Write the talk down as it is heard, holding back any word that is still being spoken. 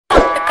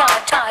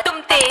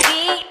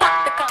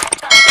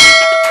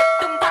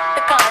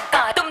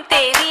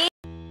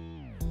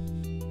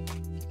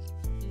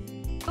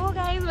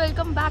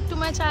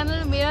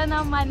मेरा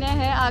नाम मान्या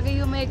है। आ गई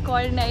हूँ मैं एक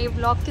और नए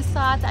व्लॉग के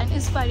साथ एंड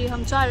इस बार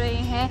हम जा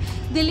रहे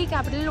हैं दिल्ली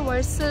कैपिटल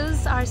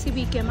वर्सेस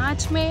RCB के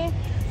मैच में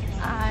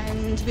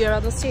and we are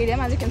at the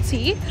stadium as you can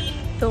see.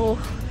 तो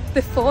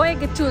before I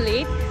get to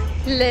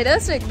late let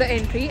us take the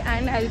entry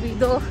and I will be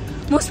the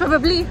most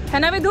probably, है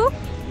ना विदु,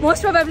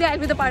 most probably I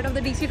will be the part of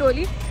the DC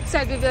Toli, so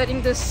I'll be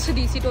wearing this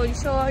DC Toli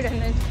shirt and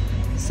then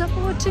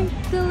supporting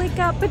Delhi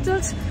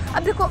Capitals।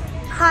 अब देखो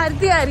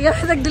हारती आ रही है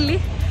अभी तक दिल्ली,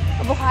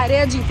 अब वो हारे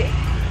या जीते,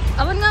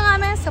 अब उनका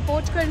काम है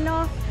सपोर्ट करना,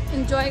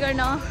 इंजॉय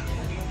करना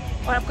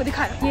और आपको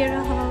दिखाना। ये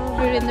रहा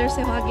वीरेंद्र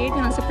सहवाग गेट,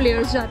 यहाँ से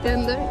प्लेयर्स जाते हैं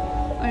अंदर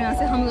और यहाँ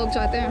से हम लोग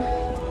जाते हैं।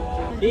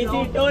 DC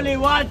Toli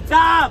what's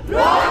up?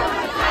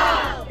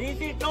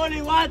 DC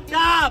Toli what's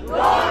up?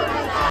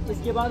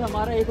 इसके बाद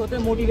हमारा एक होता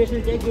है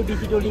मोटिवेशन चेक, जो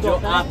DC Toli का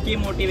होता है। आपकी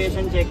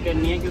मोटिवेशन चेक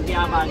करनी है क्योंकि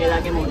आप आगे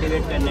जाके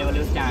मोटिवेट करने वाले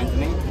उस चांस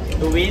में।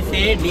 तो वी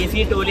से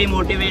DC Toli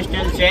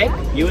motivational check,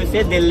 you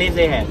से दिल्ली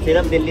से है,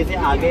 सिर्फ दिल्ली से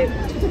आगे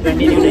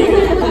कंटिन्यू नहीं,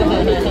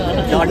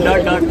 डॉट डॉट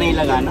डॉट नहीं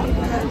लगाना।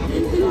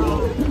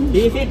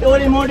 DC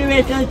Toli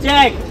motivational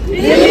check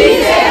Delhi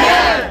से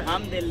है,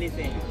 हम दिल्ली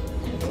से हैं।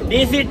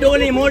 DC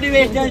Toli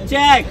मोटिवेशनल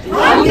चेक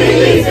हम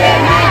दिल्ली से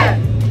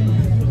हैं।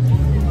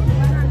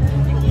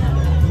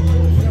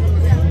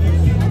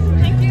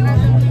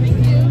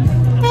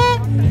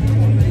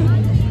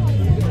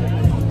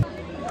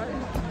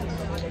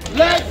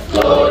 Let's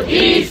go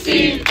DC!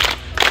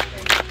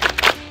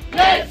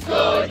 Let's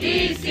go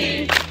DC!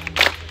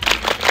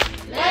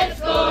 Let's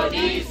go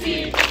DC!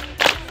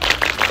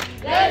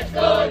 Let's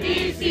go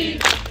DC!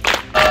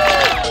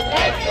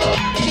 Let's go!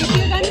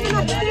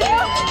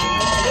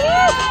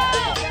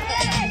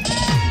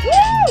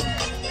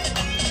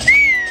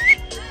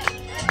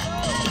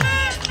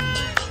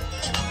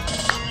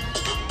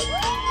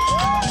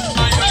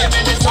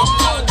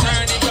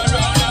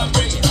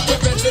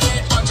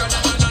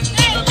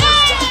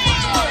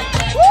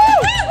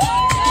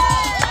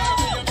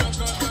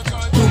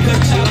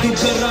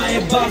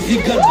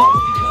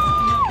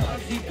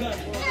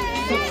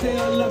 सबसे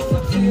अलग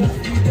सबसे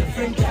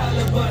डिफरेंट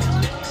कैलिबर,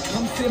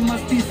 हमसे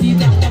मस्ती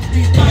सीधा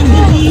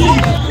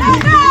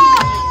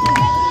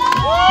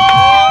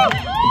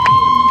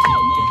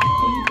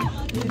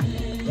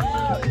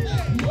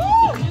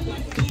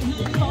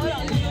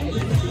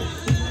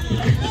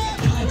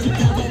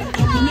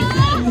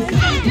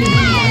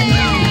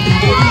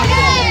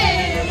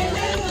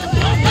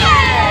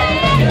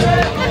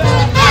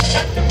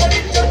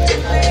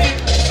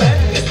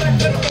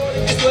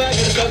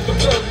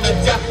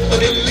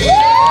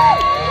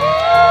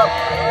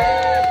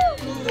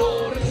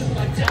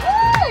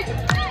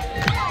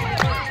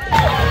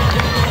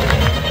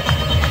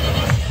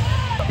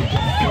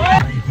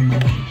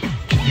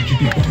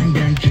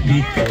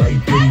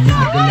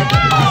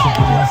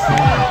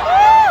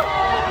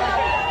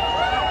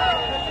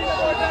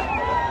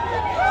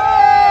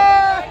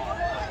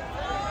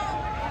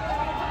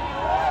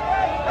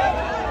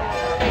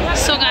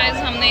सो गाइज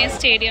हमने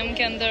स्टेडियम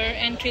के अंदर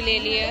एंट्री ले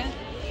ली है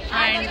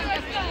and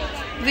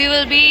we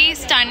will be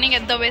standing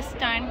at the waste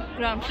stand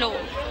ground floor.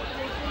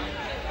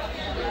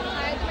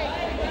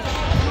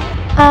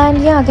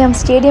 And ये आ गए हम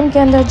स्टेडियम के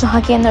अंदर,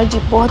 जहाँ की एनर्जी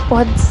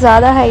बहुत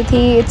ज़्यादा हाई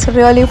थी। It's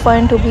really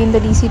fun to be in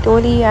the DC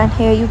Toli and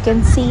here you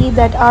can see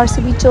that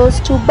RCB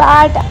chose to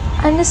bat।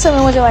 And इस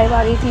समय मुझे वाइब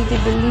आ रही थी कि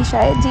दिल्ली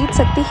शायद जीत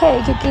सकती है,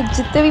 क्योंकि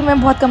जितने भी मैं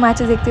बहुत कम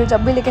मैचेस देखती हूँ,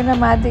 जब भी लेकिन मैं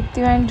मैच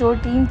देखती हूँ एंड जो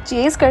टीम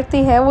चेस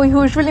करती है वो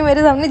यूजुअली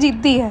मेरे सामने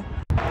जीतती है।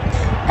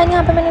 एंड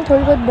यहाँ पे मैंने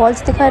थोड़ी बहुत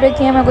बॉल्स दिखा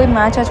रखी है, मैं कोई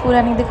मैच आज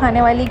पूरा नहीं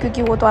दिखाने वाली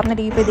क्योंकि वो तो आपने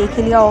टीवी पे देख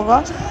ही लिया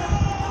होगा।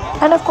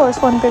 एंड ऑफ कोर्स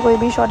फ़ोन पे कोई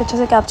भी शॉट अच्छे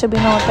से कैप्चर भी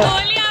ना होता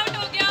है।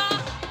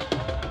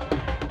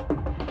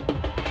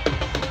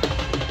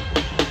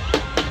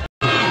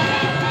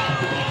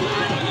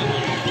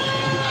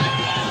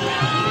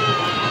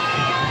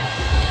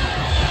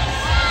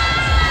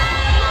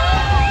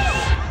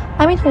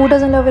 I mean, who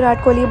doesn't love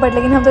Virat Kohli, but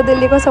लेकिन हम तो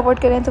दिल्ली को सपोर्ट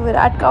करें तो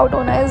विराट का आउट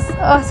होना is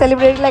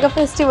celebrate like a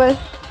festival.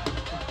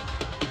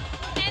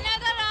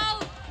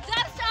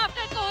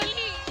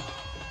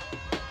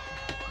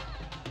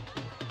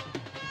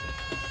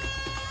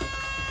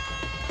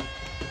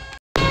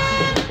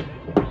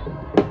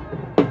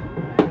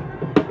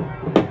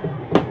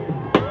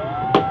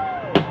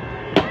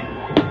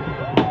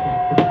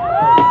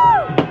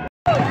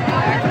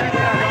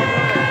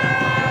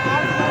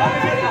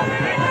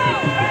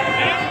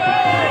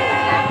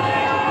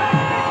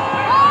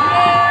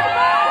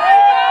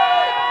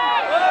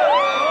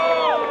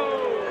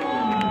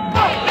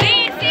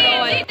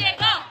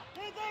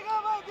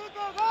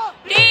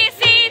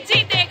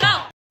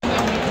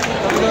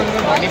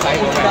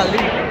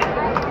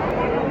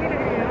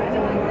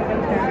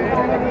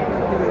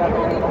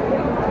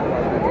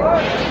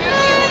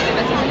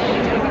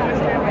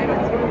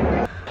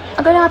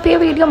 अगर आप ये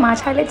वीडियो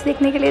मैच हाइलाइट्स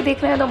देखने के लिए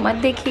देख रहे हैं तो मत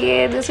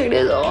देखिए। This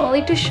video is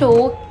only to show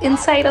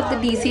inside of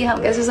the DC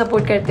हम कैसे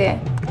सपोर्ट करते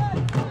हैं।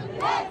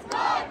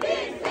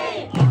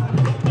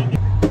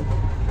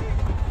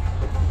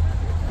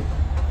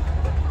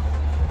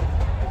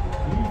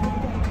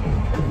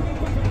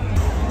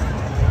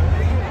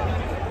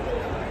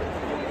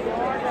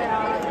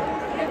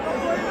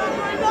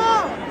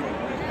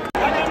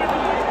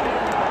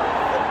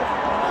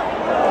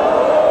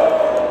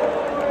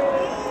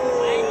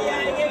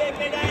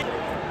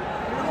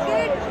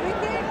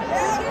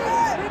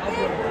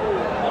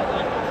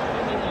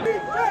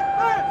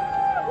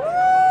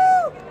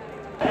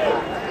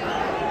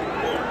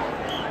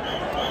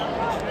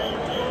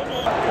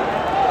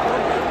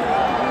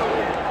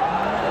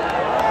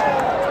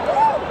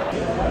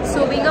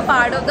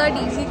 part of the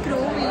DC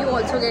crew, we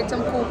also get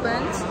some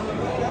coupons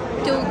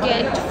to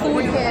get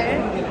food here.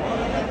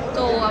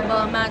 तो अब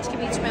मैच के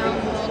बीच में हम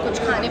कुछ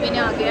खाने पीने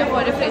आ गए हैं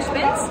फॉर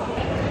रिफ्रेशमेंट्स।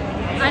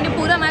 एंड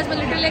पूरा मैच मैं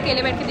लिटरली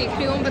अकेले बैठ के देख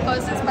रही हूँ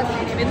बिकॉज इस बस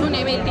मिथुन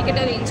ने मेरी टिकट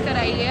अरेंज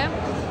कराई है।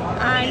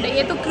 एंड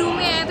ये तो क्रू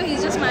में है तो he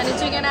is just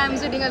managing and I am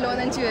sitting alone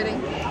and cheering.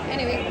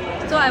 Anyway,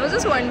 तो आई वाज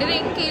जस्ट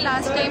वंडरिंग कि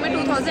लास्ट टाइम में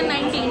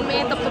 2019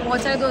 में तब तो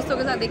बहुत सारे दोस्तों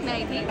के साथ देखने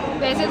आई थी।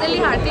 वैसे दिल्ली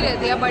हारती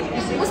रहती है बट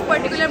उस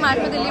पर्टिकुलर मैच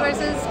में दिल्ली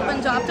वर्सेस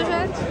पंजाब तो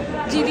शायद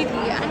जीती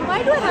थी। And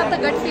why do I have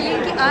the gut feeling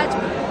कि आज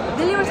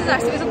दिल्ली वर्सेस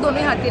आरसीबी सब दोनों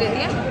ही हारती रहती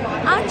है,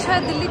 आज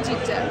शायद दिल्ली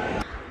जीत जाए।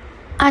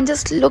 And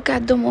just look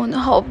at the moon,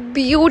 how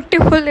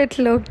beautiful it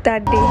looked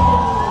that day.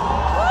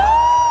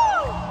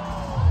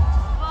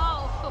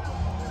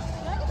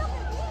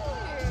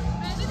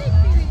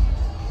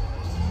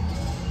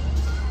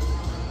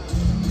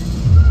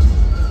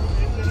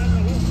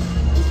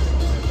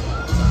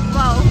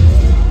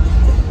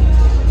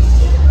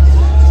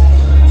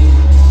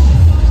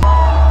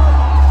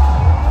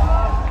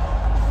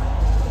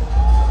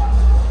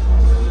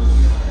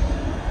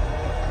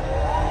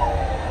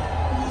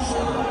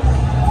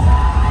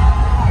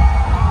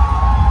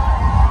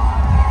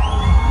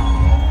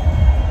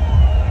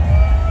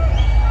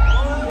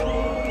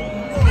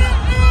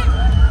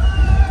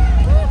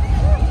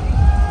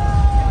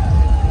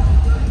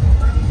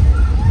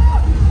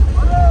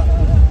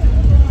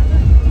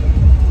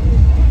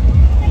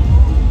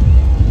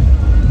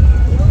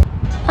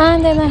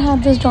 And then I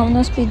had this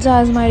Domino's pizza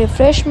as my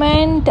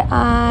refreshment,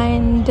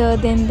 and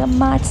then the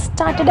match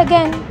started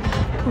again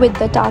with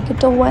the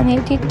target of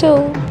 182.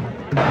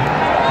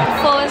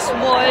 First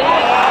ball.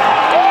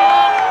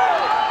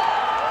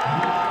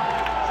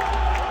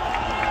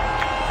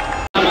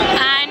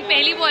 And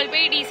पहली ball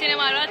पे DC ने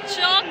मारा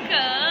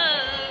चौका।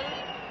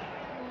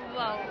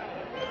 Wow,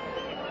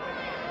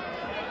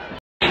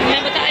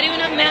 मैं बता रही हूँ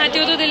ना, मैं आती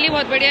हूँ तो दिल्ली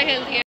बहुत बढ़िया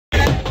खेलती है।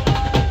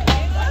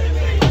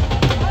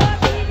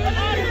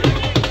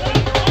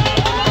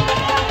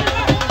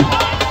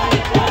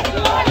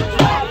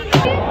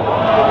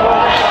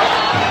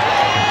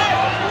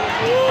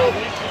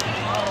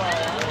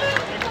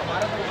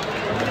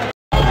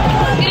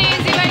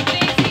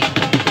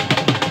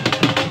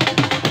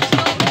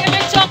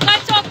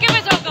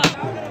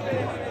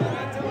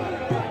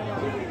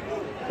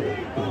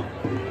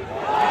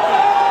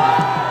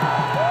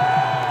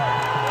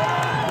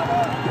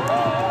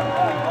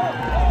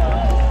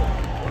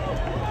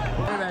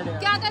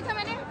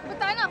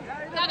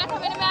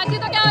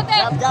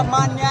 जब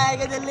मान्या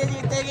आएगी दिल्ली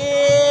जीतेगी।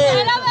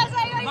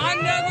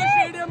 मान्या को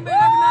स्टेडियम में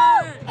रखना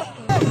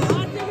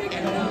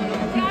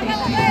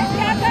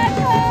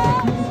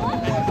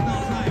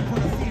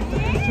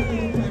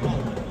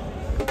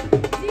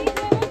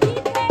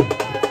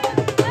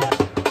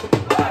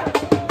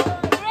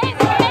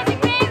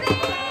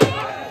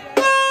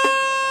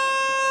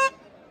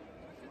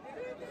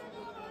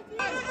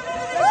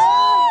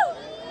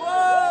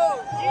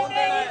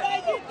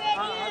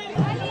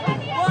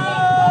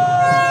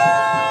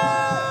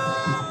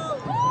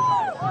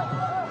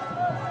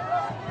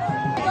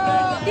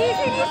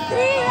DC needs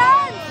 3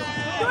 runs,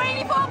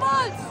 24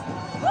 balls.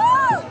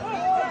 Woo!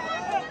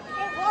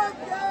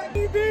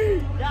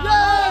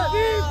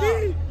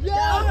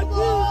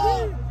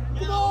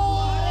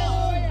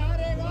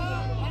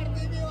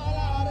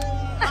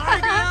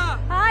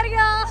 हार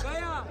गया।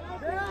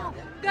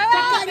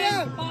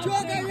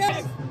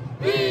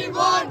 We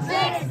want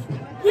 6.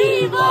 We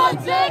want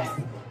 6.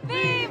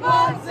 We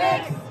want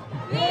 6.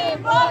 We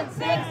want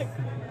 6.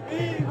 We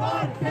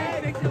want 6.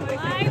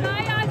 भाई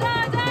भाई आजा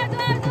आजा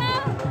आजा आजा।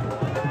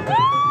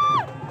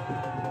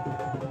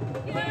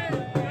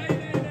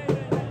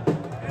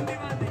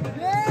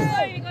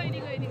 कोई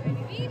नहीं।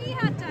 We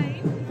had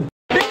time.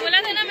 बोला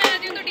था ना मैं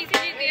आती हूँ तो डीसी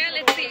जीती है।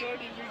 Let's see.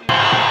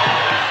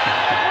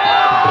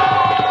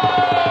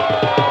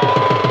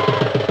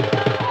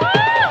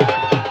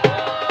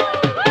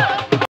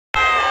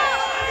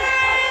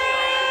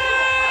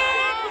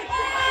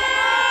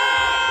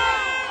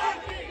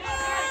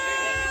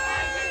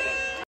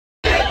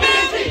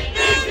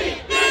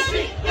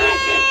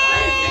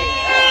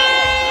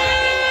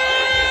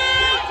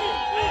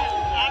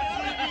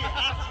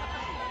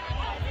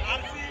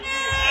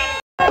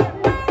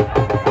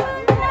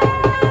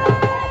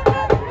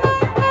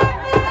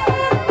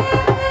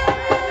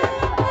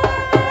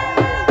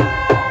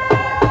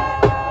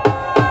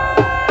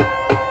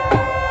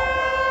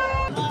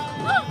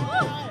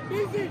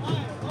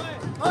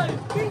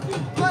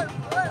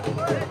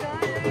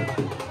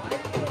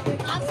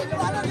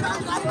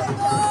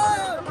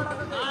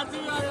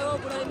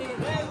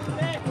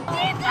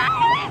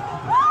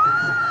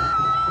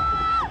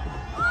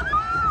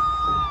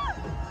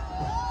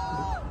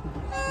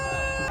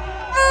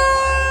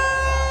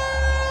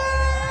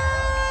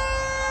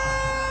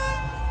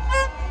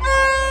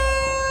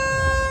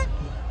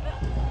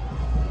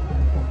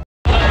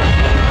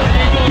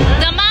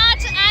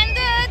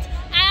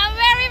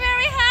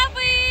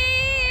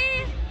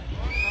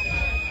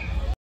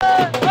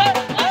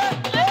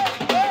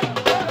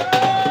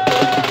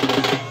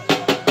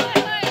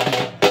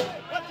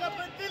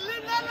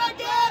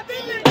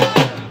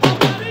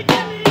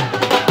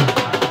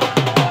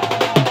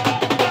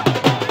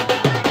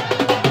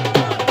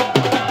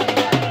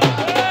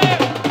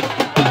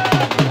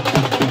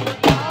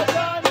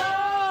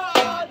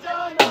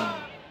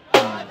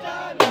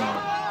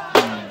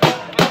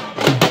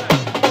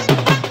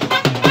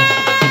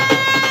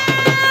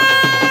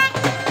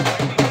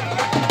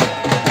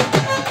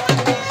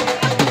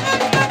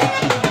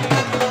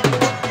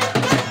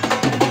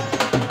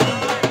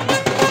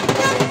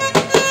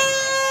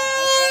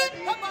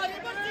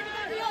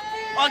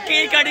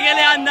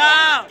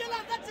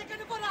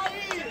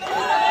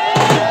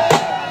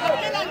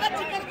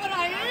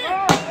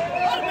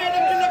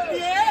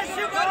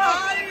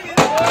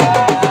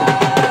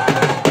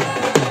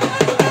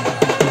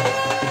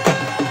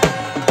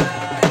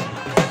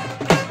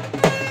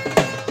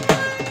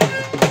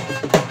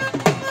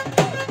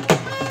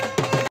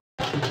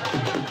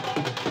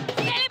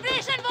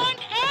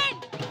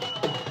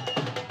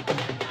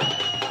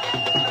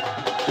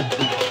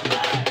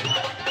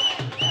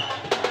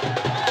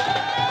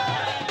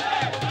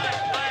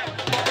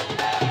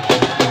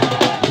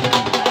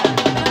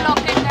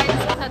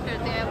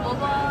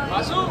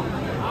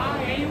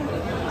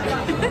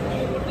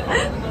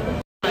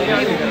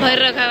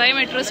 रखा है भाई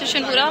मेट्रो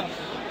स्टेशन पूरा।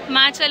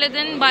 मैच वाले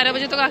दिन 12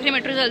 बजे तक आखिरी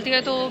मेट्रो चलती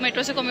है, तो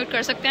मेट्रो से कम्यूट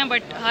कर सकते हैं,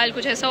 बट हाल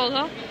कुछ ऐसा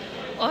होगा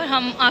और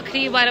हम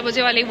आखिरी 12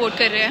 बजे वाले ही वोट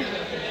कर रहे हैं।